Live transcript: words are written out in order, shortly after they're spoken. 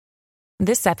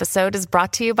This episode is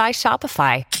brought to you by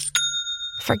Shopify.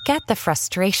 Forget the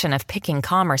frustration of picking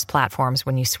commerce platforms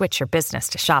when you switch your business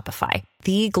to Shopify,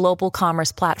 the global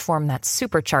commerce platform that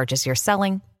supercharges your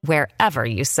selling wherever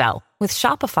you sell. With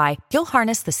Shopify, you'll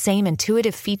harness the same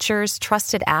intuitive features,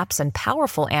 trusted apps, and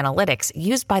powerful analytics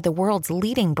used by the world's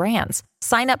leading brands.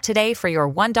 Sign up today for your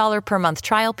 $1 per month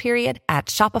trial period at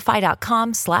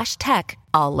shopify.com/tech,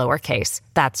 all lowercase.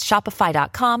 That's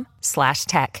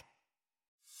shopify.com/tech.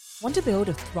 Want to build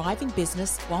a thriving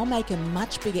business while making a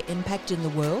much bigger impact in the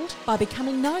world? By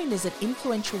becoming known as an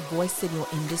influential voice in your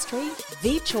industry,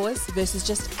 the choice versus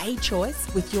just a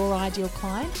choice with your ideal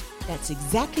client? That's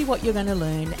exactly what you're going to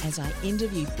learn as I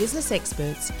interview business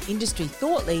experts, industry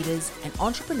thought leaders, and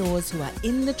entrepreneurs who are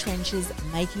in the trenches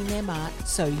making their mark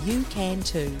so you can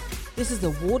too. This is the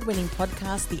award-winning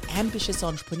podcast, The Ambitious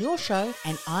Entrepreneur Show,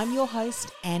 and I'm your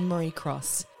host, Anne-Marie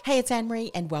Cross. Hey, it's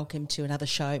Anne-Marie and welcome to another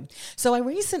show. So I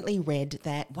recently read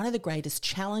that one of the greatest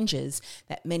challenges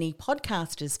that many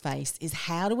podcasters face is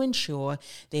how to ensure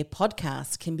their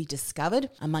podcast can be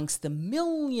discovered amongst the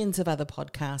millions of other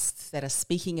podcasts that are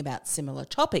speaking about similar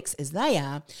topics as they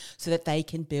are so that they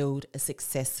can build a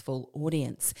successful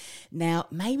audience. Now,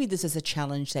 maybe this is a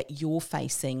challenge that you're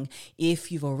facing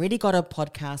if you've already got a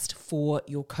podcast for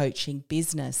your coaching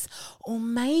business, or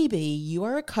maybe you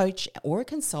are a coach or a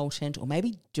consultant, or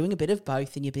maybe doing a bit of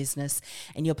both in your business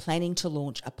and you're planning to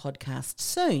launch a podcast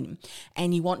soon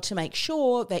and you want to make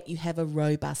sure that you have a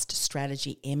robust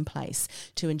strategy in place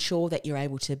to ensure that you're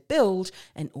able to build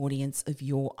an audience of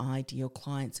your ideal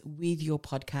clients with your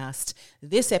podcast.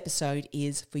 This episode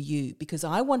is for you because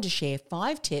I want to share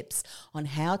 5 tips on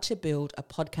how to build a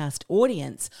podcast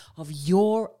audience of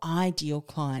your ideal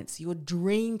clients, your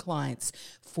dream clients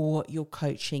for your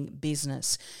coaching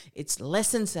business. It's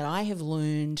lessons that I have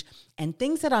learned and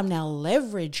things that I'm now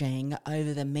leveraging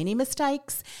over the many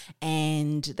mistakes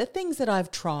and the things that I've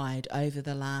tried over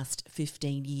the last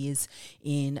 15 years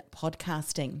in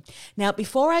podcasting. Now,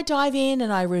 before I dive in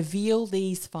and I reveal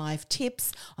these 5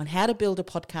 tips on how to build a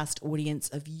podcast audience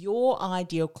of your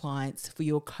ideal clients for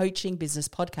your coaching business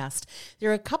podcast, there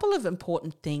are a couple of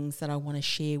important things that I want to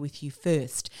share with you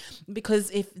first, because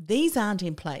if these aren't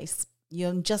in place,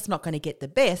 you're just not going to get the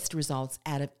best results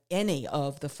out of any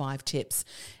of the 5 tips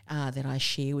that I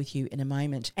share with you in a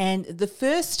moment. And the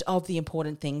first of the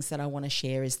important things that I want to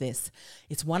share is this.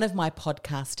 It's one of my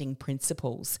podcasting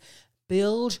principles.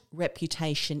 Build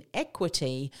reputation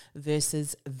equity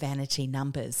versus vanity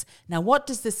numbers. Now, what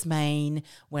does this mean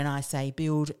when I say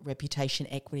build reputation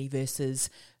equity versus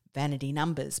vanity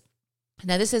numbers?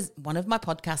 Now, this is one of my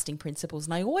podcasting principles,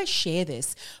 and I always share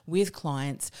this with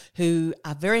clients who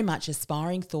are very much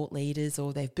aspiring thought leaders,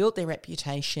 or they've built their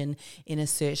reputation in a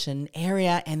certain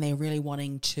area and they're really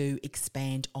wanting to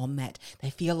expand on that.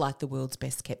 They feel like the world's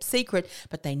best kept secret,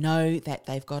 but they know that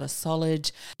they've got a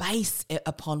solid base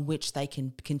upon which they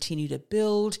can continue to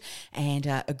build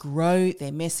and grow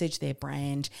their message, their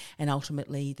brand, and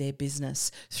ultimately their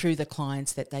business through the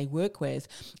clients that they work with.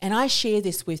 And I share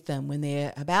this with them when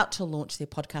they're about to launch their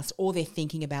podcast or they're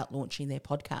thinking about launching their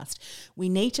podcast. We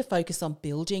need to focus on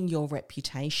building your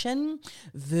reputation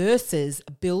versus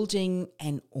building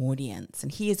an audience.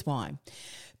 And here's why.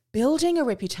 Building a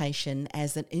reputation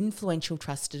as an influential,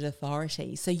 trusted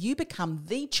authority, so you become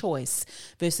the choice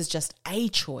versus just a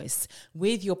choice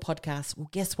with your podcast. Well,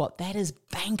 guess what? That is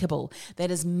bankable.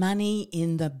 That is money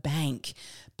in the bank.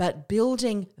 But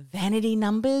building vanity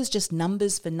numbers, just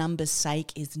numbers for numbers'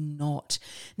 sake, is not.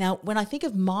 Now, when I think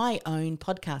of my own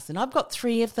podcast, and I've got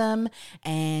 3 of them,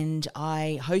 and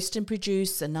I host and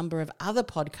produce a number of other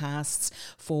podcasts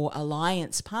for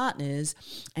alliance partners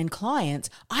and clients,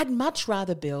 I'd much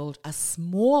rather build a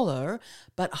smaller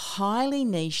but highly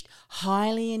niched,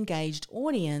 highly engaged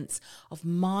audience of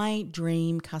my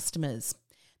dream customers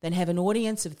than have an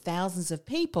audience of thousands of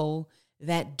people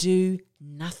that do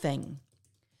nothing.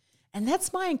 And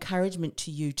that's my encouragement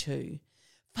to you too.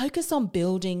 Focus on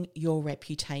building your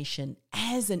reputation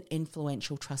as an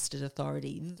influential, trusted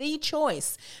authority, the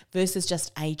choice versus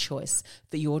just a choice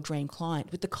for your dream client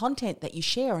with the content that you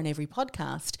share on every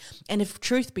podcast. And if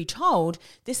truth be told,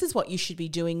 this is what you should be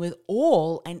doing with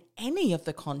all and any of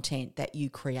the content that you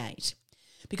create.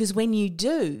 Because when you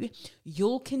do,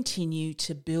 you'll continue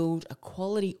to build a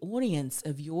quality audience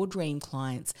of your dream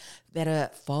clients that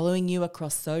are following you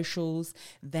across socials,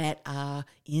 that are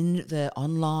in the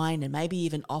online and maybe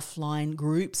even offline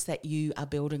groups that you are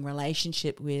building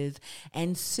relationship with,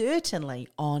 and certainly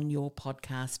on your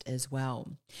podcast as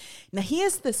well. Now,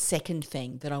 here's the second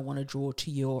thing that I want to draw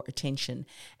to your attention.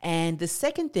 And the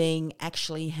second thing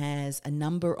actually has a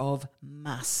number of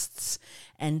musts.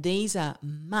 And these are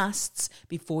musts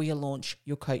before you launch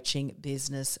your coaching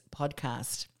business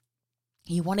podcast.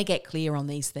 You want to get clear on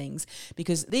these things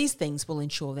because these things will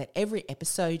ensure that every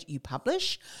episode you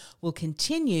publish will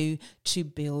continue to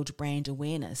build brand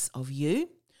awareness of you,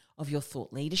 of your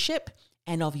thought leadership,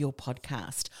 and of your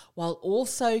podcast, while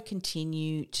also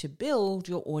continue to build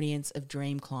your audience of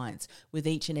dream clients with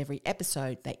each and every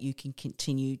episode that you can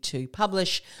continue to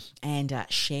publish and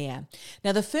share.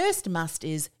 Now, the first must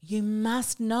is you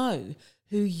must know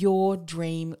who your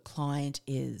dream client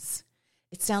is.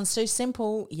 It sounds so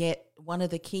simple, yet one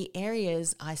of the key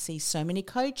areas I see so many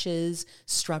coaches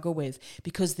struggle with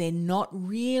because they're not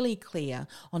really clear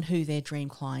on who their dream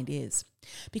client is.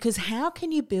 Because how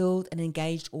can you build an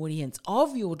engaged audience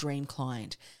of your dream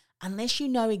client unless you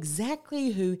know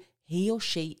exactly who he or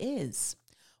she is?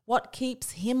 What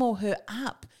keeps him or her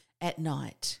up at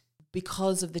night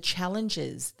because of the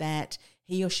challenges that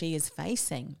he or she is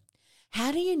facing?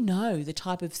 How do you know the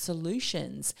type of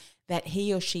solutions that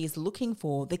he or she is looking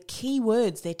for, the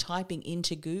keywords they're typing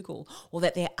into Google or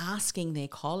that they're asking their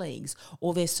colleagues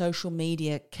or their social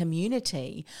media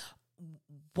community?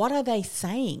 What are they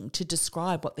saying to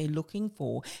describe what they're looking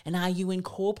for? And are you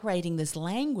incorporating this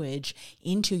language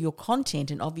into your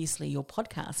content and obviously your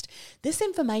podcast? This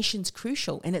information is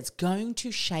crucial and it's going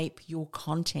to shape your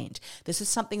content. This is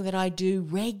something that I do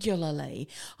regularly.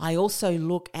 I also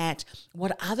look at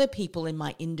what other people in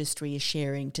my industry are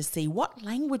sharing to see what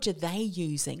language are they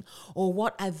using or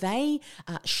what are they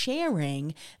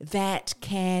sharing that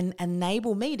can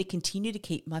enable me to continue to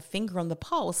keep my finger on the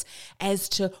pulse as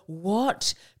to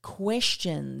what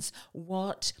questions,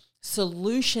 what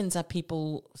solutions are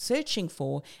people searching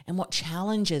for, and what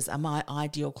challenges are my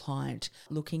ideal client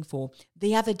looking for.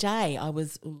 The other day, I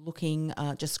was looking,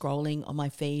 just scrolling on my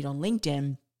feed on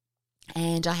LinkedIn,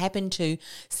 and I happened to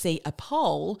see a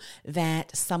poll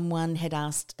that someone had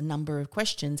asked a number of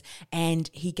questions, and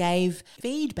he gave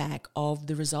feedback of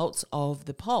the results of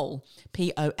the poll,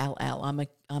 POLL.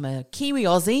 I'm a Kiwi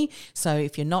Aussie, so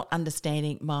if you're not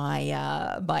understanding my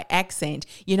accent,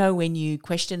 you know when you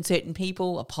question certain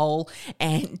people, a poll,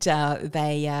 and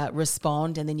they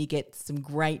respond, and then you get some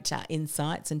great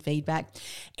insights and feedback.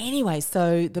 Anyway,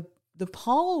 so the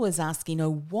poll was asking,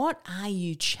 what are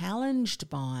you challenged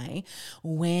by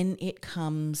when it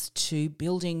comes to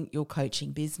building your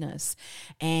coaching business?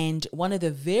 And one of the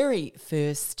very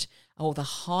first or the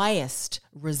highest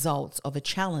results of a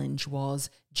challenge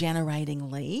was generating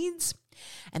leads.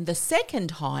 And the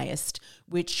second highest,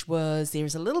 which was,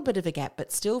 there's a little bit of a gap,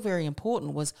 but still very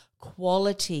important, was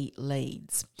quality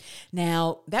leads.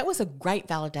 Now, that was a great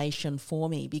validation for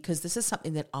me because this is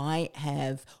something that I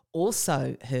have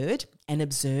also heard and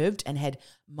observed and had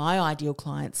my ideal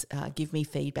clients give me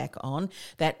feedback on,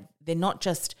 that they're not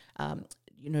just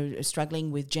struggling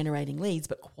with generating leads,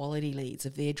 but quality leads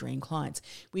of their dream clients,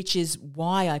 which is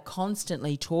why I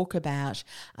constantly talk about,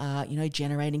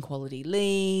 generating quality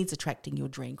leads, attracting your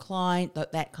dream client,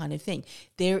 that kind of thing.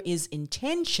 There is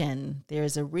intention, there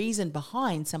is a reason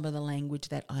behind some of the language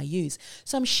that I use.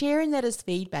 So I'm sharing that as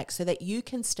feedback so that you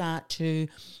can start to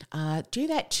do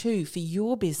that too for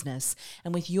your business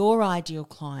and with your ideal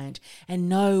client, and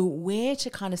know where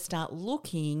to kind of start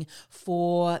looking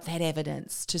for that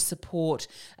evidence to support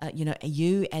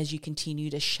you as you continue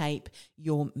to shape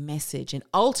your message and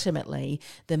ultimately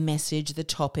the message, the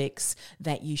topics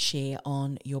that you share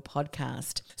on your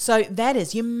podcast. So that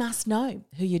is, you must know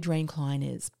who your dream client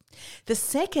is. The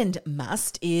second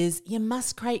must is you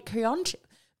must create content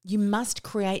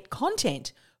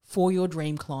for your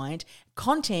dream client,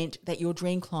 content that your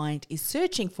dream client is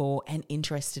searching for and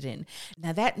interested in.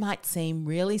 Now, that might seem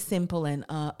really simple and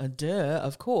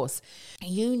of course.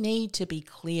 You need to be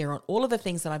clear on all of the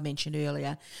things that I mentioned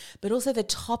earlier, but also the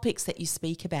topics that you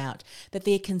speak about, that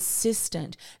they're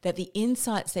consistent, that the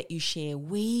insights that you share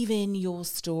weave in your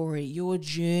story, your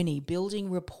journey, building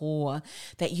rapport,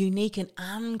 that unique and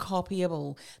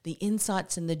uncopyable, the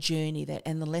insights in the journey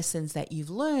and the lessons that you've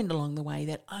learned along the way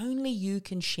that only you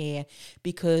can share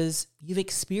because you've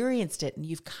experienced it and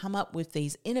you've come up with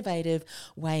these innovative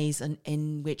ways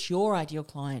in which your ideal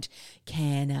client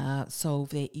can solve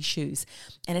their issues.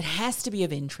 And it has to be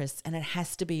of interest and it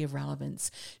has to be of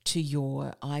relevance to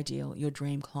your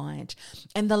dream client.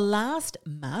 And the last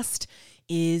must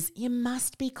is you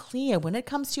must be clear when it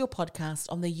comes to your podcast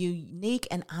on the unique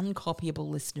and uncopyable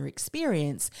listener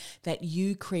experience that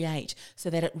you create so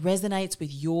that it resonates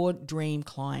with your dream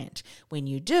client. When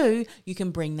you do, you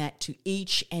can bring that to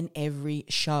each and every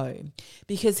show.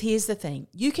 Because here's the thing,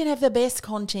 you can have the best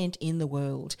content in the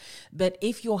world, but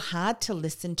if you're hard to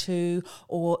listen to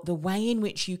or the way in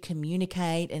which you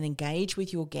communicate and engage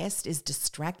with your guest is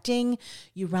distracting,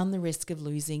 you run the risk of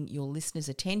losing your listener's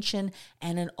attention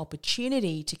and an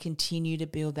opportunity to continue to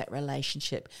build that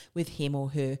relationship with him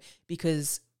or her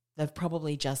because they've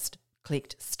probably just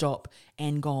clicked stop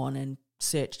and gone and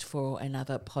searched for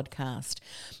another podcast.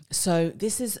 So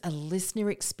this is a listener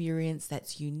experience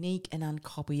that's unique and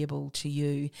uncopyable to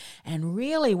you. And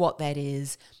really what that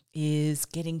is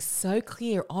getting so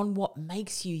clear on what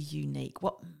makes you unique,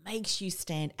 what makes you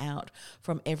stand out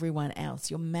from everyone else,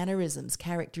 your mannerisms,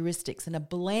 characteristics, and a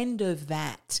blend of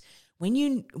that. When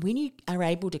you are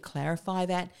able to clarify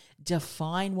that,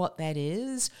 define what that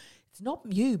is, it's not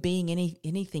you being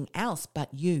anything else but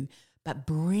you, but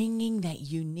bringing that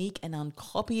unique and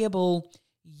uncopyable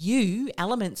you,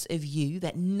 elements of you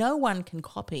that no one can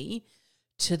copy,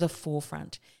 to the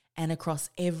forefront and across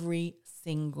every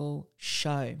single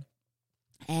show.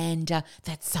 And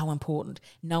that's so important.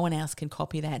 No one else can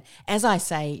copy that. As I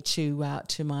say to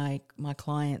my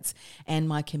clients and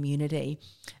my community,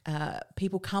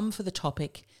 people come for the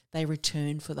topic, they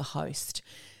return for the host.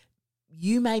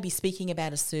 You may be speaking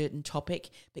about a certain topic,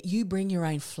 but you bring your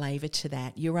own flavour to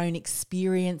that, your own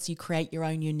experience. You create your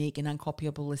own unique and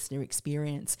uncopyable listener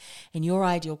experience. And your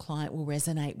ideal client will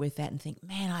resonate with that and think,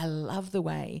 man, I love the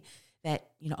way that,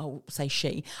 I'll say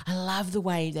she, I love the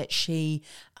way that she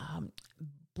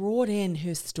brought in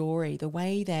her story, the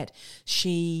way that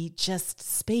she just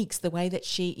speaks, the way that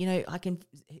she,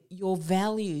 your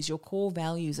values, your core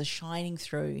values are shining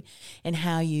through in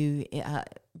how you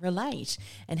relate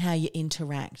and how you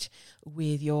interact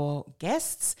with your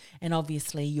guests and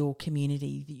obviously your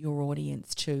community, your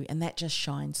audience too, and that just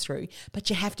shines through. But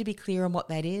you have to be clear on what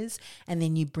that is, and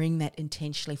then you bring that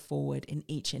intentionally forward in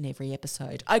each and every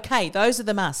episode. Okay, those are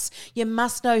the musts. You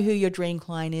must know who your dream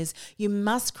client is. You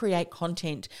must create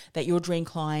content that your dream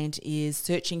client is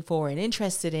searching for and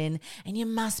interested in, and you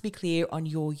must be clear on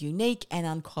your unique and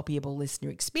uncopyable listener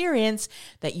experience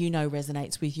that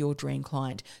resonates with your dream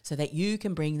client so that you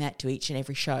can bring that to each and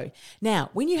every show. Now,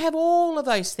 when you have all of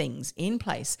those things in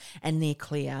place and they're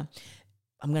clear,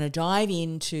 I'm going to dive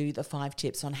into the 5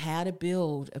 tips on how to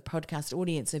build a podcast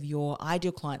audience of your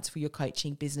ideal clients for your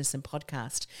coaching, business, and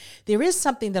podcast. There is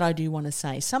something that I do want to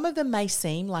say. Some of them may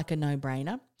seem like a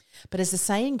no-brainer, but as the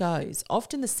saying goes,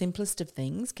 often the simplest of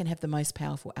things can have the most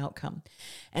powerful outcome.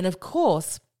 And of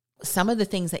course, some of the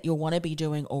things that you'll want to be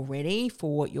doing already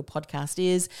for your podcast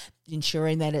is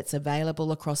ensuring that it's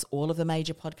available across all of the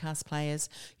major podcast players.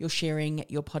 You're sharing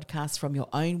your podcast from your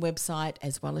own website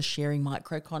as well as sharing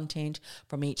micro content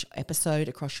from each episode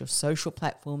across your social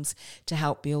platforms to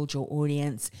help build your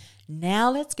audience.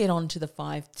 Now let's get on to the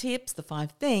 5 tips, the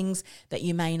 5 things that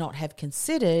you may not have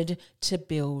considered to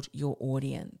build your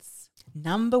audience.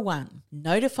 Number 1,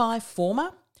 notify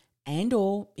former and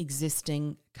or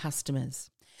existing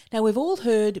customers. Now, we've all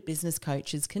heard business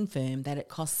coaches confirm that it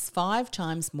costs 5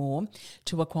 times more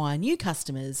to acquire new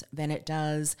customers than it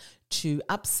does to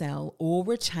upsell or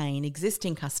retain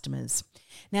existing customers.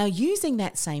 Now, using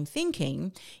that same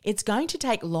thinking, it's going to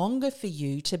take longer for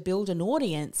you to build an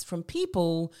audience from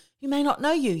people who may not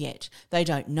know you yet. They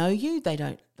don't know you, they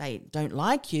don't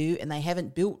like you, and they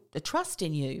haven't built a trust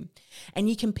in you. And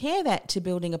you compare that to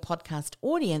building a podcast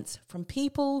audience from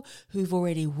people who've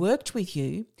already worked with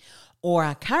you or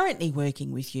are currently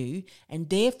working with you and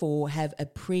therefore have a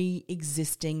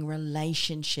pre-existing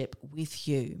relationship with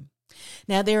you.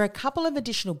 Now, there are a couple of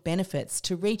additional benefits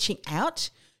to reaching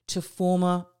out to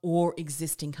former or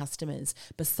existing customers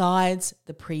besides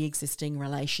the pre-existing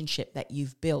relationship that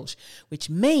you've built, which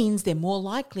means they're more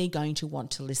likely going to want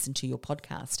to listen to your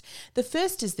podcast. The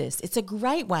first is this: it's a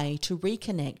great way to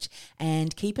reconnect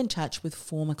and keep in touch with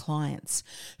former clients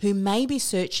who may be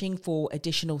searching for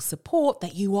additional support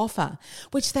that you offer,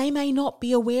 which they may not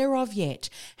be aware of yet.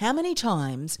 How many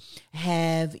times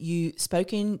have you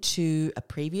spoken to a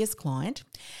previous client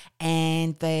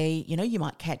and they, you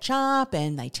might catch up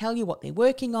and they tell you what they're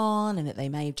working working on and that they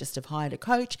may have just have hired a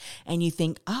coach, and you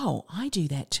think, oh, I do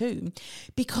that too,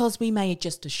 because we may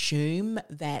just assume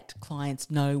that clients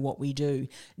know what we do.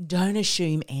 Don't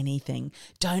assume anything.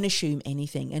 Don't assume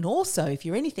anything. And also, if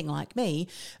you're anything like me,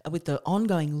 with the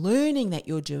ongoing learning that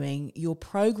you're doing, your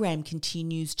program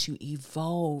continues to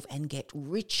evolve and get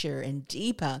richer and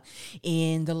deeper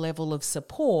in the level of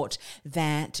support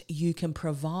that you can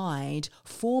provide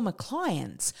former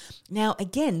clients. Now,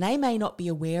 again, they may not be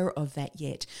aware of that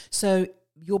yet. So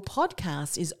your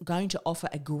podcast is going to offer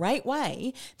a great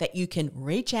way that you can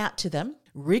reach out to them,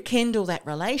 rekindle that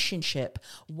relationship,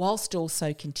 whilst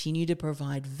also continue to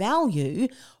provide value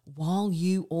while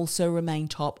you also remain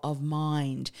top of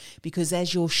mind. Because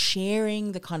as you're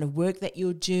sharing the kind of work that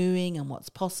you're doing and what's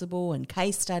possible and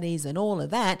case studies and all of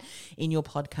that in your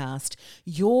podcast,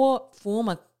 your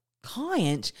former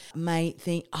client may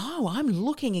think, oh, I'm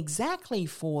looking exactly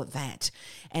for that.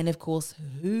 And of course,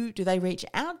 who do they reach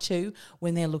out to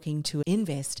when they're looking to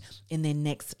invest in their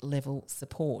next level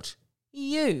support?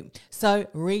 You. So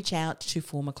reach out to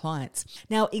former clients.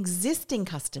 Now, existing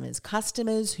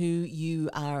customers who you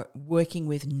are working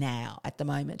with now at the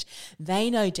moment, they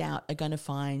no doubt are going to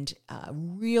find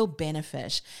real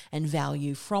benefit and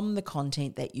value from the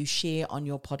content that you share on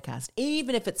your podcast,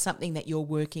 even if it's something that you're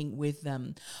working with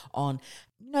them on.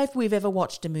 You know, if we've ever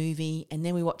watched a movie and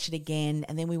then we watch it again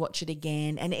and then we watch it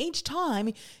again, and each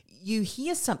time you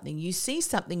hear something, you see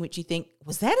something which you think,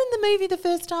 was that in the movie the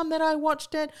first time that I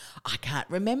watched it? I can't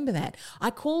remember that. I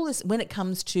call this, when it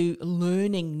comes to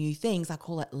learning new things, I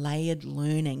call it layered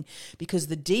learning, because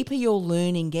the deeper your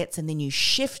learning gets and then you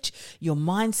shift your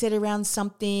mindset around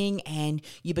something and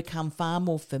you become far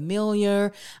more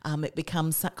familiar, it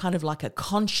becomes kind of like a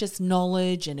conscious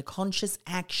knowledge and a conscious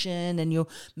action, and you're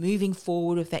moving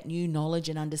forward with that new knowledge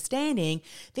and understanding,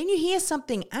 then you hear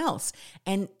something else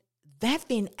and that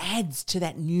then adds to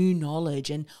that new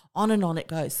knowledge, and on it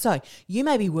goes. So you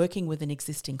may be working with an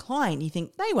existing client. You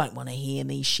think they won't want to hear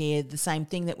me share the same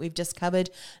thing that we've just covered.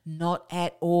 Not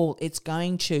at all. It's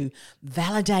going to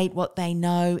validate what they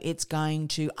know. It's going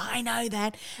to, I know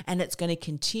that, and it's going to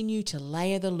continue to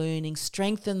layer the learning,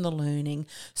 strengthen the learning,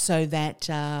 so that,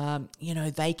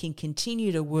 they can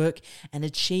continue to work and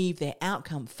achieve their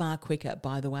outcome far quicker,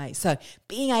 by the way. So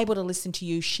being able to listen to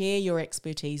you share your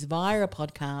expertise via a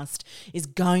podcast is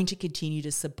going to continue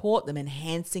to support them,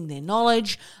 enhancing their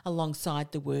knowledge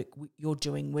alongside the work you're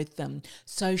doing with them.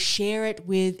 So share it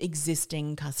with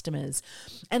existing customers.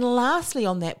 And lastly,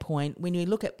 on that point, when you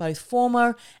look at both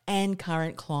former and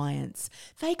current clients,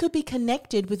 they could be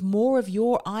connected with more of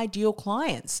your ideal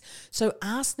clients. So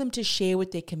ask them to share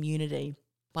with their community.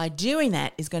 By doing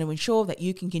that is going to ensure that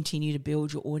you can continue to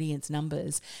build your audience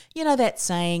numbers. You know that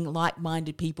saying,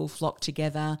 like-minded people flock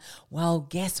together? Well,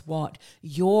 guess what?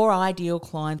 Your ideal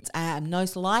clients are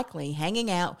most likely hanging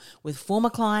out with former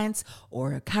clients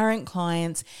or current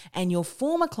clients, and your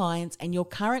former clients and your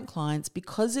current clients,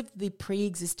 because of the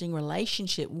pre-existing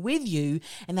relationship with you,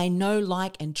 and they know,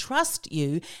 like, and trust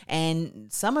you, and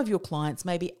some of your clients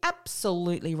may be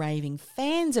absolutely raving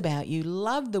fans about you,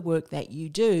 love the work that you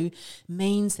do,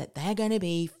 means that they're going to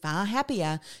be far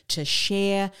happier to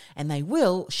share, and they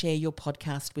will share your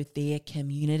podcast with their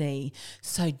community.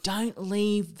 So don't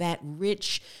leave that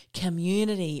rich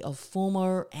community of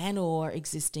former and or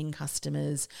existing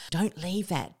customers. Don't leave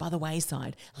that by the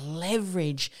wayside.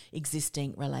 Leverage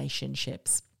existing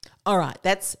relationships. All right,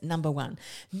 that's number one.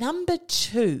 Number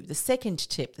two, the second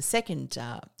tip, the second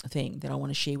thing that I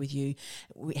want to share with you,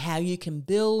 how you can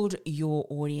build your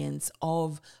audience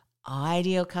of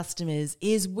ideal customers,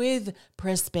 is with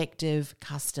prospective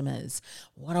customers.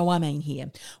 What do I mean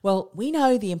here? Well, we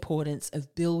know the importance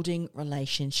of building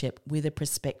relationship with a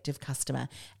prospective customer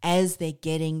as they're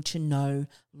getting to know,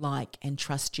 like, and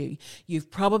trust you. You've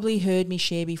probably heard me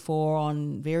share before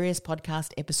on various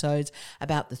podcast episodes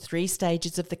about the 3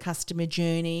 stages of the customer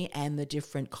journey and the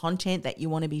different content that you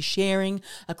want to be sharing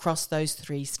across those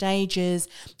 3 stages.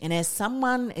 And as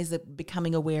someone is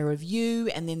becoming aware of you,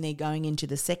 and then they're going into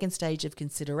the second stage of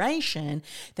consideration,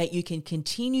 that you can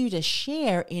continue to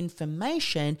share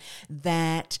information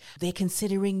that they're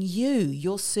considering you,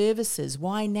 your services.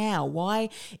 Why now? Why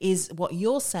is what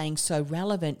you're saying so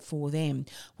relevant for them?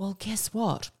 Well, guess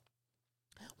what?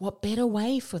 What better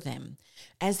way for them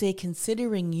as they're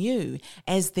considering you,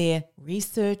 as they're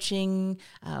researching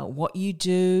what you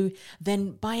do,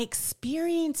 than by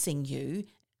experiencing you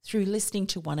through listening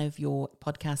to one of your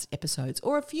podcast episodes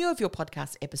or a few of your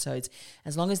podcast episodes,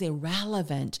 as long as they're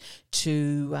relevant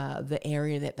to the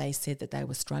area that they said that they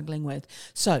were struggling with.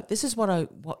 So this is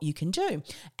what you can do.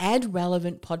 Add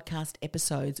relevant podcast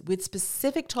episodes with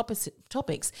specific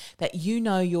topics that you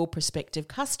know your prospective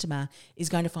customer is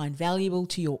going to find valuable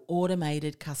to your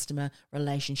automated customer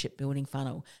relationship building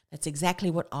funnel. That's exactly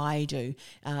what I do.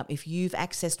 If you've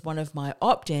accessed one of my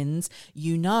opt-ins,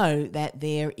 you know that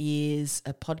there is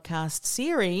a podcast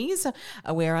series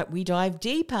where we dive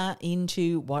deeper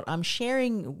into what I'm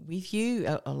sharing with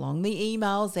you along the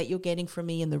emails that you're getting from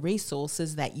me and the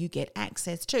resources that you get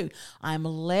access to. I'm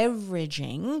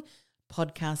leveraging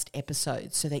podcast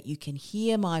episodes so that you can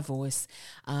hear my voice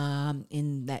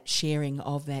in that sharing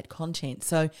of that content.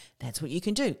 So that's what you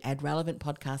can do. Add relevant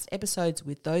podcast episodes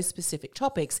with those specific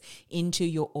topics into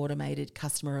your automated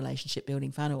customer relationship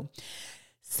building funnel.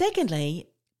 Secondly,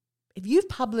 if you've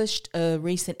published a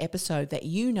recent episode that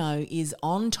you know is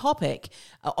on topic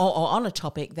or on a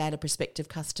topic that a prospective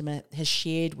customer has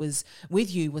shared with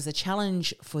you was a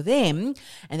challenge for them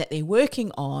and that they're working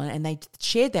on, and they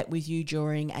shared that with you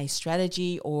during a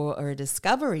strategy or a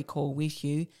discovery call with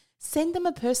you, send them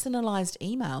a personalized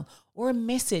email or a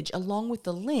message along with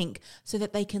the link so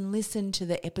that they can listen to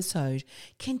the episode.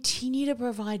 Continue to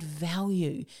provide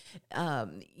value.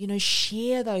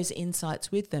 Share those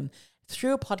insights with them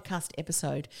through a podcast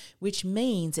episode, which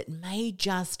means it may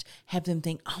just have them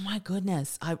think, oh my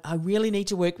goodness, I really need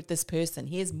to work with this person.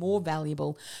 Here's more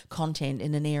valuable content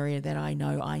in an area that I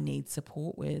know I need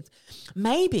support with.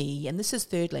 Maybe, and this is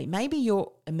thirdly, maybe you're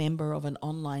a member of an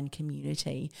online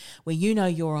community where you know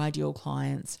your ideal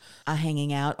clients are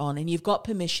hanging out on, and you've got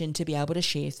permission to be able to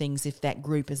share things if that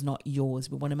group is not yours.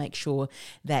 We want to make sure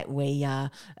that we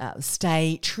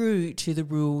stay true to the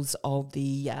rules of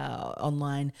the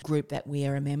online group that we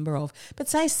are a member of. But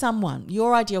say someone,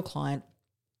 your ideal client,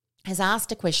 has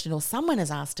asked a question, or someone has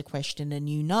asked a question, and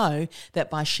you know that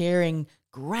by sharing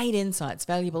great insights,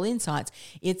 valuable insights,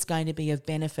 it's going to be of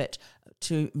benefit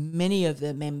to many of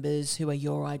the members who are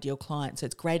your ideal clients. So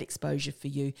it's great exposure for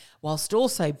you whilst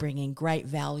also bringing great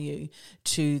value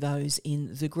to those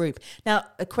in the group. Now,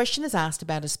 a question is asked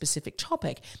about a specific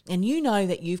topic and you know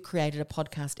that you've created a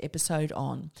podcast episode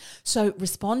on. So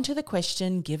respond to the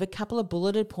question, give a couple of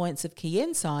bulleted points of key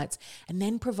insights, and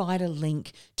then provide a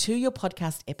link to your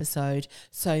podcast episode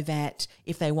so that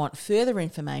if they want further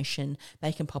information,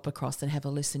 they can pop across and have a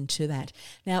listen to that.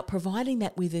 Now, providing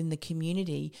that within the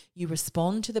community, you respond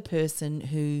to the person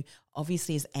who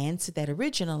obviously has answered that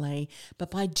originally, but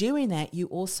by doing that, you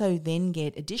also then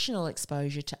get additional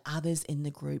exposure to others in the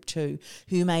group too,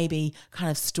 who may be kind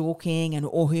of stalking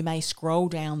or who may scroll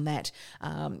down that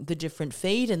the different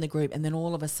feed in the group and then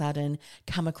all of a sudden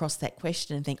come across that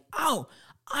question and think, oh,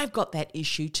 I've got that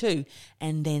issue too.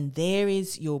 And then there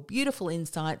is your beautiful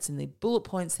insights and the bullet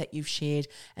points that you've shared,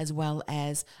 as well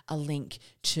as a link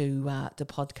to the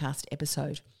podcast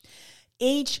episode.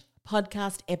 Each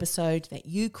podcast episode that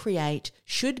you create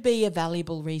should be a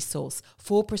valuable resource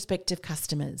for prospective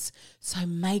customers. So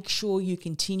make sure you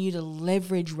continue to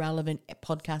leverage relevant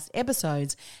podcast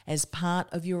episodes as part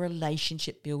of your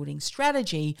relationship building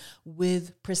strategy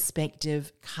with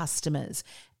prospective customers.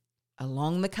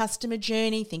 Along the customer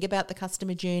journey, think about the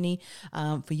customer journey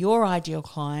for your ideal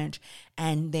client,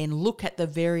 and then look at the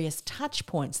various touch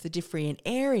points, the different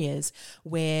areas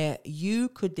where you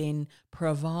could then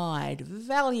provide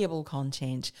valuable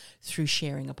content through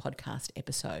sharing a podcast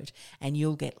episode. And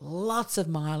you'll get lots of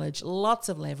mileage, lots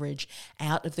of leverage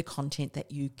out of the content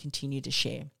that you continue to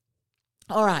share.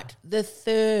 All right, the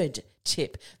third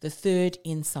tip, the third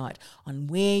insight on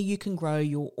where you can grow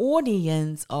your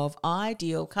audience of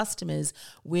ideal customers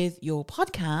with your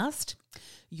podcast,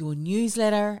 your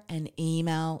newsletter and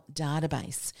email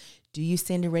database. Do you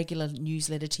send a regular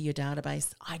newsletter to your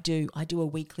database? I do. I do a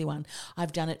weekly one.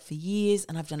 I've done it for years,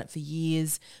 and I've done it for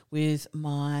years with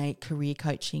my career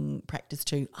coaching practice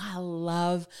too. I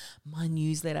love my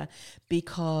newsletter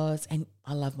and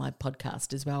I love my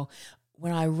podcast as well.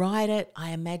 When I write it,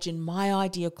 I imagine my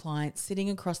ideal client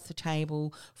sitting across the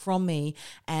table from me,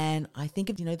 and I think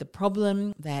of, the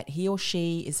problem that he or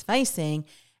she is facing,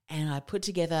 and I put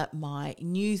together my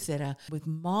newsletter with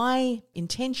my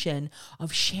intention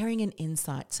of sharing an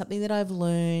insight, something that I've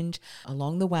learned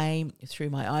along the way through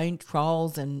my own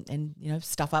trials and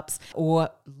stuff ups,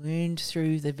 or learned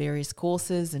through the various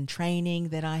courses and training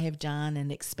that I have done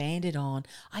and expanded on.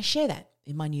 I share that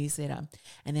in my newsletter,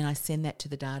 and then I send that to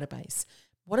the database.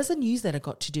 What has a newsletter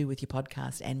got to do with your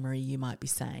podcast, Anne-Marie, you might be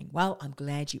saying? Well, I'm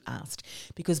glad you asked,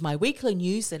 because my weekly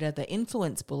newsletter, the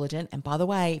Influence Bulletin, and by the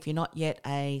way, if you're not yet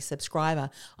a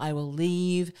subscriber, I will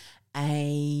leave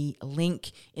a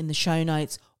link in the show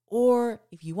notes, or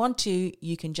if you want to,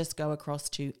 you can just go across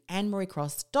to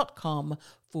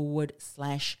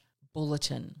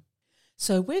annemariecross.com/bulletin.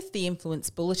 So with the Influence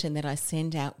Bulletin that I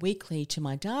send out weekly to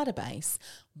my database,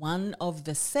 one of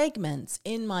the segments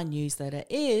in my newsletter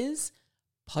is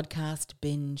Podcast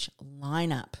Binge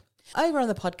Lineup. Over on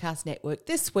the Podcast Network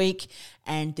this week,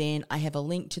 and then I have a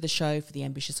link to the show for the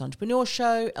Ambitious Entrepreneur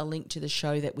Show, a link to the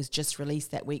show that was just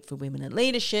released that week for Women in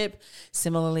Leadership,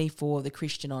 similarly for the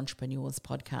Christian Entrepreneurs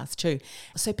podcast too.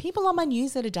 So people on my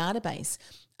newsletter database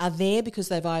are there because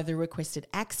they've either requested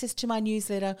access to my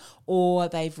newsletter or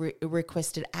they've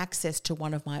requested access to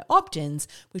one of my opt-ins,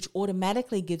 which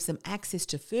automatically gives them access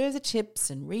to further tips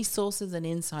and resources and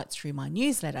insights through my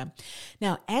newsletter.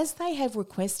 Now, as they have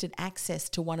requested access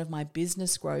to one of my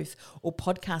business growth or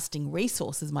podcasting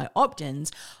resources, my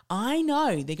opt-ins, I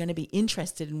know they're going to be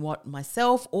interested in what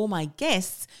myself or my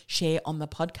guests share on the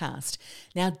podcast.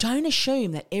 Now, don't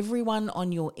assume that everyone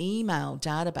on your email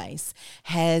database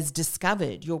has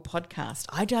discovered your podcast.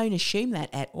 I don't assume that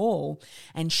at all.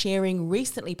 And sharing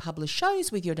recently published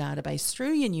shows with your database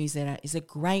through your newsletter is a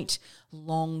great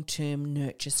long-term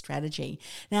nurture strategy.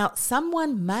 Now,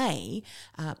 someone may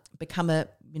become a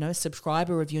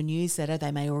subscriber of your newsletter.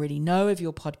 They may already know of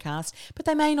your podcast, but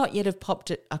they may not yet have popped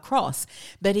it across.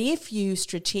 But if you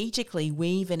strategically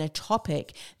weave in a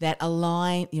topic that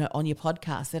on your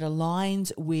podcast that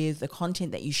aligns with the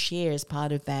content that you share as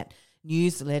part of that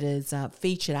newsletter's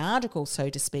featured article, so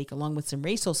to speak, along with some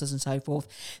resources and so forth,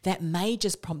 that may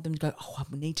just prompt them to go, I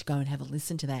need to go and have a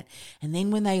listen to that. And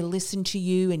then when they listen to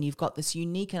you and you've got this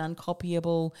unique and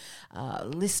uncopyable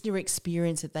listener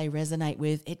experience that they resonate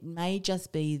with, it may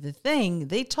just be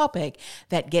the topic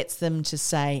that gets them to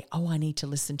say, I need to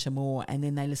listen to more. And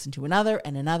then they listen to another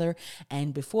and another.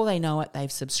 And before they know it,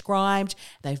 they've subscribed,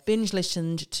 they've binge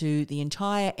listened to the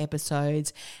entire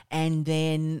episodes. And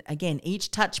then again, each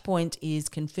touch point is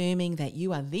confirming that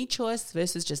you are the choice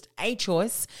versus just a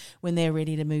choice when they're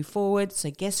ready to move forward. So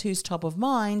guess who's top of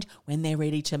mind when they're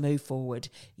ready to move forward?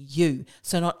 You.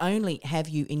 So not only have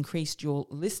you increased your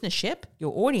listenership,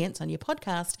 your audience on your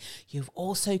podcast, you've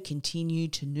also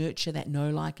continued to nurture that know,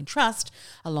 like, and trust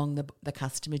along the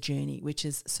customer journey, which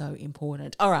is so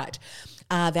important. All right.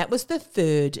 That was the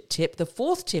third tip. The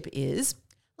fourth tip is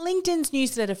LinkedIn's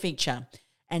newsletter feature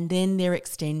and then their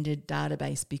extended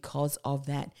database because of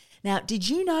that. Now, did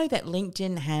you know that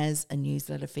LinkedIn has a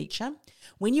newsletter feature?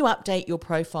 When you update your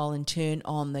profile and turn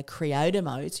on the creator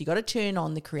mode, so you got to turn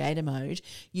on the creator mode,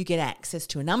 you get access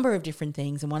to a number of different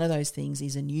things, and one of those things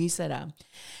is a newsletter.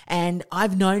 And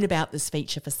I've known about this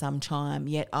feature for some time,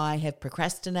 yet I have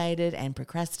procrastinated.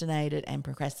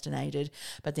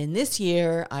 But then this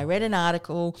year, I read an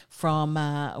article from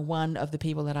one of the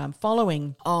people that I'm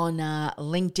following on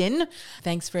LinkedIn.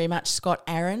 Thanks very much, Scott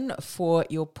Aaron, for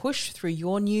your push through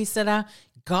your newsletter.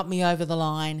 Got me over the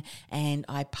line, and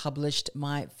I published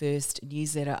my first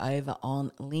newsletter over on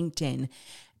LinkedIn.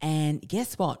 And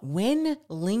guess what? When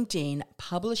LinkedIn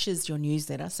publishes your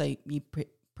newsletter, so you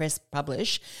press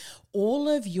publish, all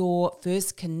of your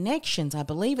first connections, I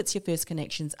believe it's your first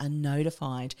connections, are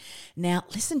notified. Now,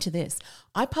 listen to this.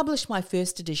 I published my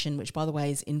first edition, which, by the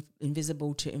way, is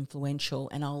invisible to influential,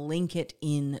 and I'll link it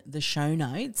in the show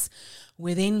notes.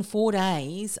 Within 4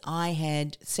 days, I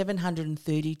had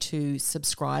 732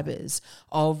 subscribers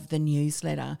of the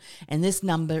newsletter, and this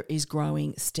number is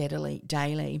growing steadily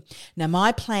daily. Now,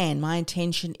 my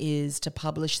intention is to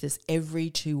publish this every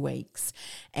 2 weeks,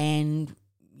 and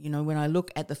when I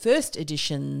look at the first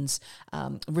edition's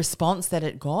response that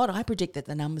it got, I predict that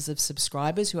the numbers of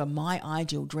subscribers who are my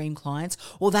ideal dream clients,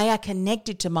 or they are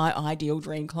connected to my ideal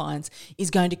dream clients,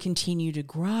 is going to continue to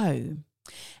grow.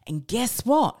 And guess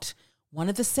what? One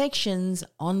of the sections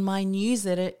on my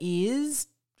newsletter is,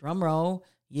 drumroll,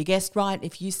 you guessed right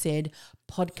if you said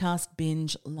Podcast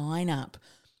Binge Lineup.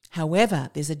 However,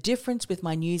 there's a difference with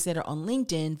my newsletter on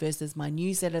LinkedIn versus my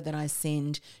newsletter that I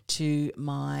send to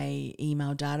my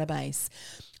email database.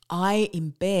 I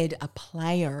embed a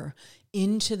player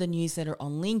into the newsletter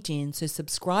on LinkedIn, so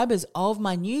subscribers of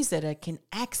my newsletter can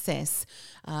access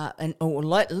or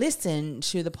listen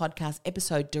to the podcast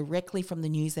episode directly from the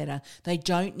newsletter. They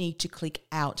don't need to click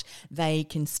out. They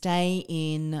can stay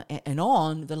in and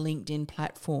on the LinkedIn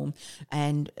platform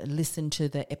and listen to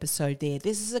the episode there.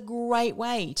 This is a great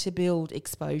way to build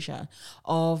exposure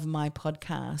of my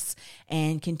podcasts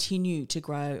and continue to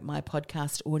grow my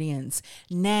podcast audience.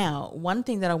 Now, one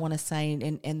thing that I want to say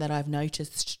and that I've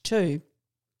noticed too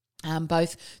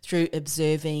both through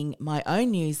observing my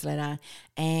own newsletter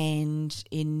and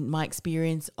in my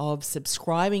experience of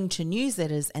subscribing to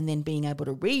newsletters and then being able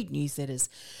to read newsletters.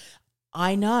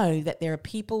 I know that there are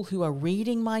people who are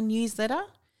reading my newsletter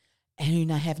and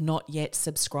who have not yet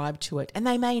subscribed to it, and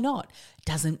they may not.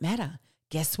 Doesn't matter.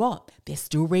 Guess what? They're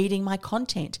still reading my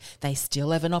content. They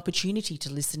still have an opportunity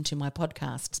to listen to my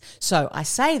podcasts. So I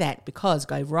say that because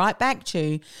go right back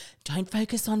to don't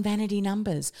focus on vanity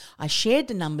numbers. I shared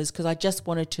the numbers because I just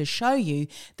wanted to show you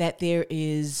that there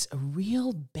is a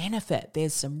real benefit.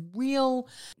 There's some real,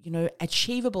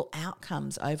 achievable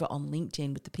outcomes over on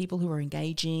LinkedIn with the people who are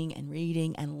engaging and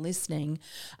reading and listening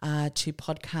to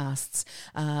podcasts.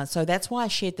 So that's why I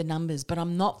shared the numbers, but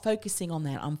I'm not focusing on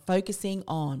that. I'm focusing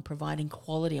on providing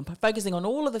quality. I'm focusing on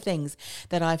all of the things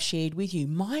that I've shared with you.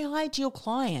 My ideal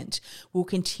client will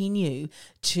continue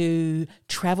to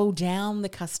travel down the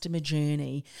customer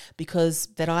journey because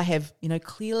that I have,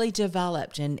 clearly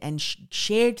developed and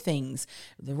shared things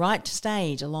the right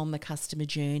stage along the customer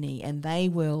journey, and they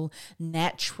will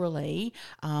naturally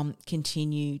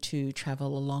continue to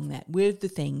travel along that with the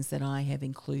things that I have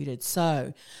included.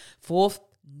 So, fourth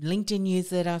LinkedIn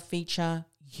newsletter feature,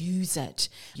 use it,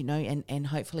 and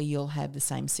hopefully you'll have the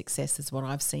same success as what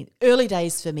I've seen. Early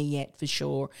days for me yet, for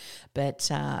sure, but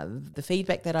the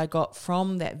feedback that I got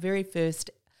from that very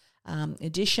first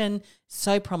edition,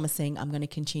 so promising. I'm going to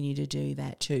continue to do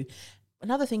that too.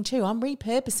 Another thing too, I'm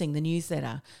repurposing the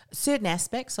newsletter. Certain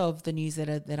aspects of the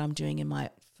newsletter that I'm doing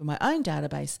for my own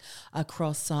database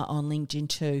across on LinkedIn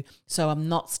too. So I'm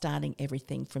not starting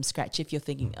everything from scratch. If you're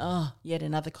thinking, yet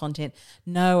another content.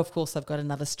 No, of course, I've got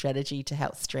another strategy to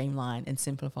help streamline and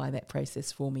simplify that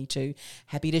process for me too.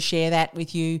 Happy to share that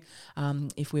with you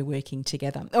if we're working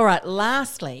together. All right,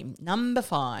 lastly, number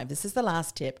 5. This is the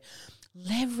last tip.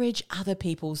 Leverage other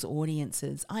people's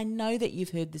audiences. I know that you've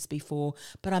heard this before,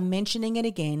 but I'm mentioning it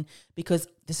again because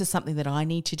this is something that I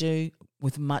need to do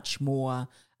with much more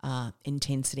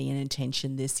intensity and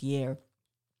intention this year.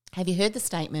 Have you heard the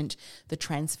statement, the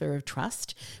transfer of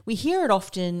trust? We hear it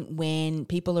often when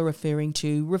people are referring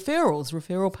to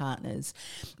referral partners.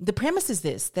 The premise is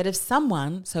this, that if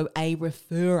someone, so a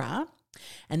referrer,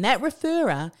 and that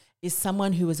referrer is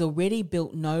someone who has already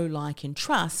built know, like, and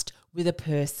trust with a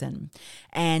person,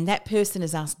 and that person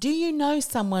is asked, do you know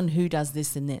someone who does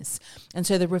this and this? And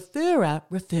so the referrer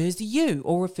refers you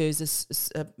or refers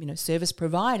a service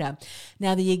provider.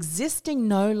 Now the existing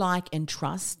know, like, and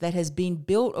trust that has been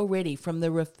built already from the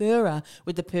referrer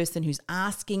with the person who's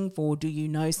asking for do you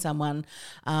know someone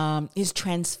is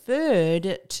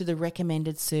transferred to the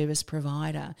recommended service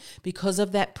provider because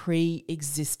of that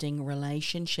pre-existing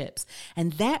relationships.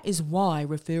 And that is why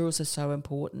referrals are so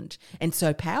important and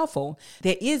so powerful.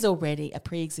 There is already a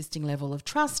pre-existing level of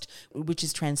trust which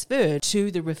is transferred to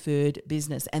the referred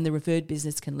business, and the referred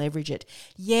business can leverage it.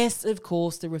 Yes, of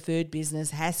course, the referred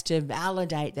business has to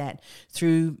validate that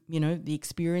through, the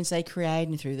experience they create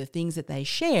and through the things that they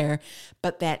share,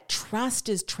 but that trust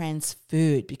is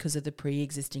transferred because of the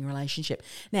pre-existing relationship.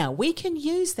 Now, we can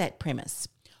use that premise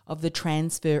of the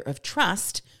transfer of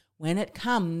trust when it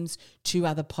comes to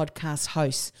other podcast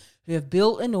hosts who have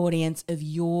built an audience of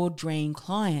your dream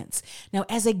clients. Now,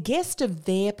 as a guest of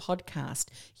their podcast,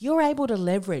 you're able to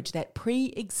leverage that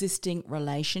pre-existing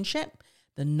relationship,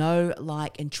 the know,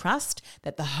 like, and trust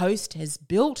that the host has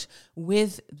built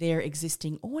with their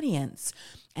existing audience.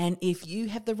 And if you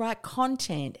have the right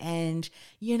content and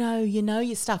you know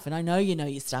your stuff, and I know you know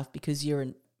your stuff because you're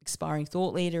an aspiring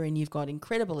thought leader and you've got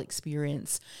incredible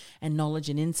experience and knowledge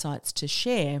and insights to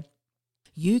share,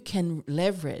 you can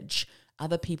leverage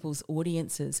other people's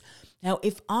audiences. Now,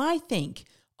 if I think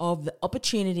of the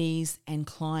opportunities and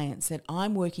clients that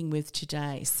I'm working with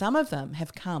today, some of them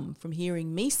have come from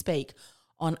hearing me speak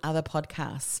on other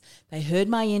podcasts. They heard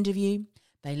my interview,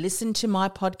 they listened to my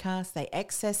podcast, they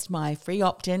accessed my free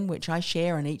opt-in, which I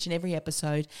share on each and every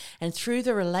episode, and through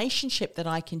the relationship that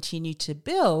I continue to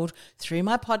build through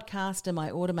my podcast and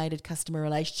my automated customer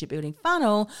relationship building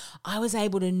funnel, I was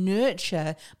able to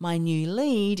nurture my new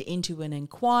lead into an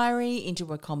inquiry,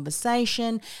 into a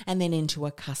conversation, and then into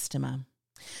a customer.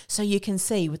 So you can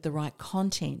see with the right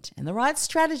content and the right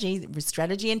strategy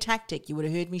and tactic, you would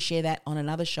have heard me share that on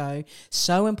another show,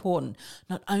 so important.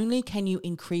 Not only can you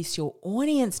increase your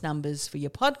audience numbers for your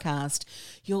podcast,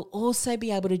 you'll also be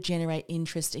able to generate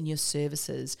interest in your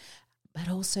services but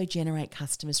also generate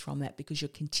customers from that, because you're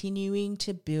continuing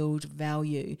to build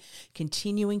value,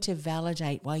 continuing to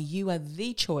validate why you are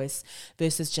the choice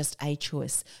versus just a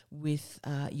choice with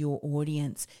your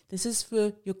audience. This is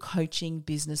for your coaching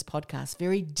business podcast,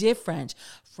 very different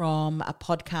from a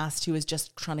podcast who is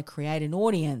just trying to create an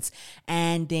audience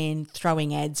and then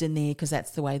throwing ads in there because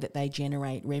that's the way that they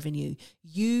generate revenue.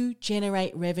 You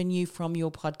generate revenue from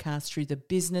your podcast through the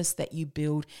business that you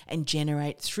build and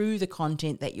generate through the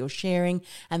content that you're sharing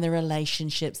and the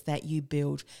relationships that you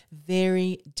build.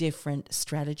 Very different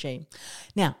strategy.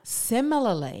 Now,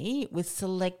 similarly with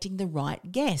selecting the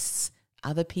right guests,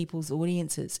 other people's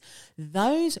audiences,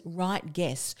 those right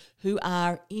guests who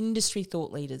are industry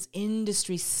thought leaders,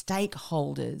 industry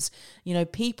stakeholders,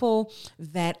 people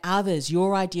that others,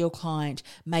 your ideal client,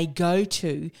 may go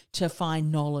to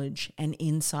find knowledge and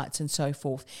insights and so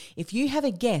forth. If you have a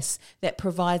guest that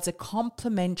provides a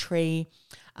complimentary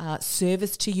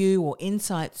service to you or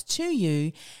insights to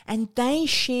you, and they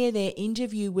share their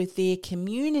interview with their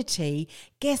community,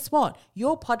 guess what?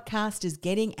 Your podcast is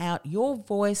getting out your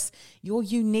voice, your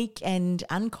unique and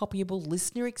uncopyable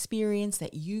listener experience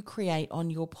that you create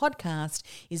on your podcast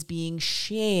is being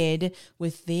shared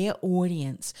with their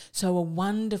audience. So a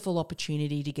wonderful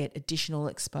opportunity to get additional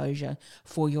exposure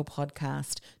for your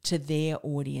podcast to their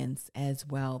audience as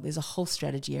well. There's a whole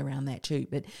strategy around that too,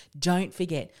 but don't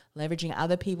forget, leveraging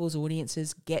other people's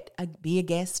audiences, be a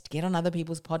guest, get on other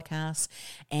people's podcasts,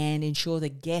 and ensure the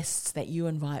guests that you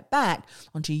invite back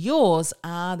onto yours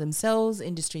are themselves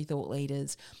industry thought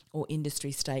leaders or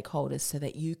industry stakeholders so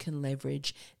that you can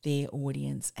leverage their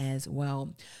audience as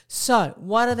well. So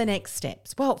what are the next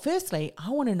steps? Well, firstly,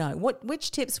 I want to know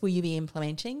which tips will you be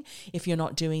implementing if you're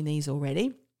not doing these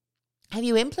already? Have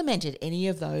you implemented any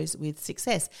of those with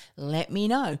success? Let me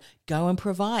know. Go and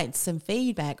provide some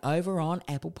feedback over on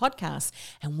Apple Podcasts.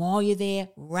 And while you're there,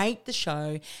 rate the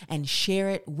show and share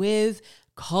it with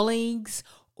colleagues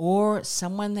or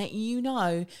someone that you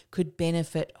know could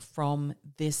benefit from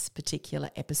this particular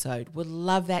episode. We'd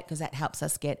love that because that helps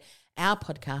us get our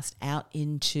podcast out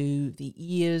into the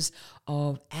ears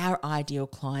of our ideal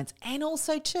clients, and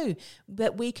also too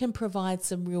that we can provide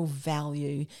some real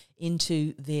value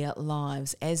into their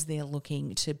lives as they're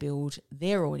looking to build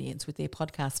their audience with their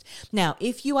podcast. Now,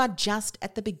 if you are just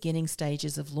at the beginning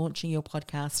stages of launching your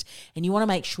podcast and you want to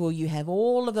make sure you have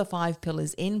all of the 5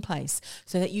 pillars in place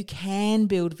so that you can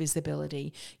build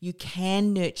visibility, you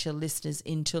can nurture listeners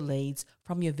into leads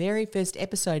from your very first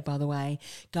episode, by the way,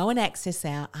 go and access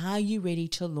our Are You Ready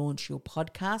to Launch Your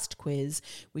Podcast quiz,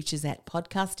 which is at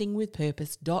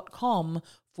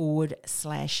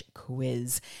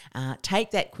podcastingwithpurpose.com/quiz.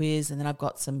 Take that quiz, and then I've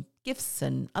got some gifts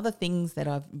and other things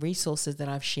resources that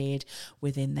I've shared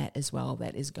within that as well.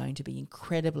 That is going to be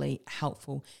incredibly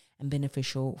helpful and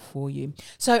beneficial for you.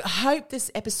 So I hope this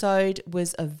episode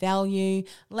was of value.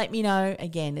 Let me know.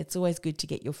 Again, it's always good to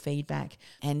get your feedback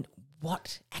and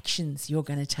what actions you're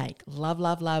going to take.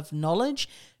 Love knowledge.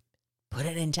 Put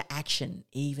it into action,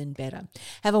 even better.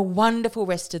 Have a wonderful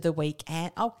rest of the week,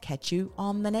 and I'll catch you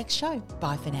on the next show.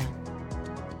 Bye for now.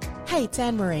 Hey, it's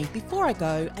Anne-Marie. Before I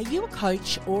go, are you a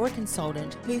coach or a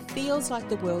consultant who feels like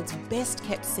the world's best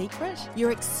kept secret?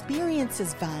 Your experience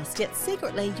is vast, yet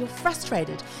secretly you're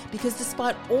frustrated because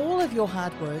despite all of your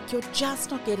hard work, you're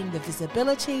just not getting the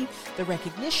visibility, the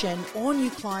recognition, or new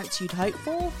clients you'd hope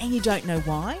for, and you don't know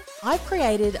why? I've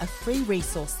created a free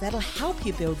resource that'll help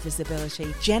you build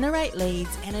visibility, generate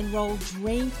leads, and enroll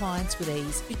dream clients with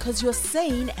ease because you're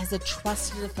seen as a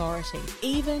trusted authority,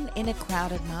 even in a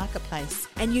crowded marketplace.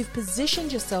 And you've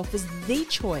positioned yourself as the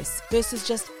choice versus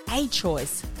just a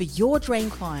choice for your dream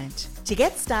client. To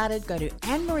get started, go to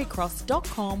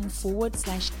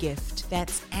annemariecross.com/gift.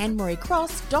 That's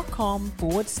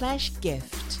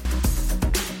annemariecross.com/gift.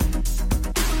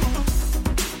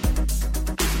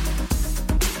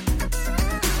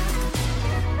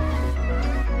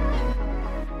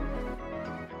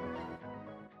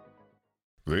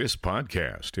 This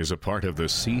podcast is a part of the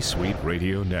C-Suite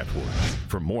Radio Network.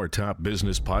 For more top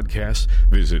business podcasts,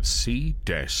 visit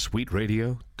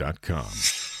c-suiteradio.com.